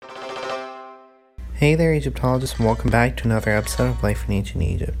Hey there, Egyptologists, and welcome back to another episode of Life in Ancient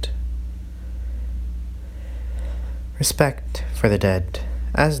Egypt. Respect for the dead,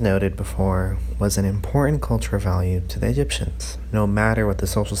 as noted before, was an important cultural value to the Egyptians, no matter what the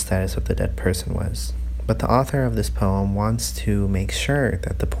social status of the dead person was. But the author of this poem wants to make sure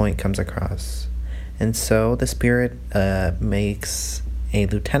that the point comes across, and so the spirit makes a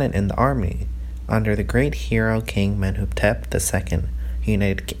lieutenant in the army under the great hero King Menhotep II, who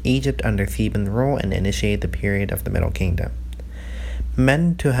united Egypt under Theban rule and initiated the period of the Middle Kingdom.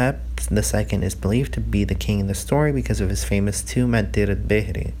 Mentuhep II is believed to be the king in the story because of his famous tomb at Dir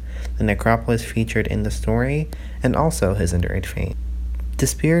al-Bahri, the necropolis featured in the story, and also his enduring fame.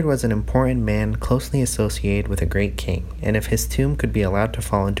 This period was an important man closely associated with a great king, and if his tomb could be allowed to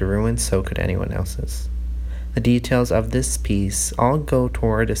fall into ruin, so could anyone else's. The details of this piece all go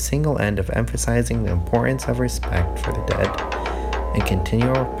toward a single end of emphasizing the importance of respect for the dead and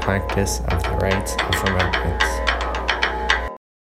continual practice of the rites of remembrance.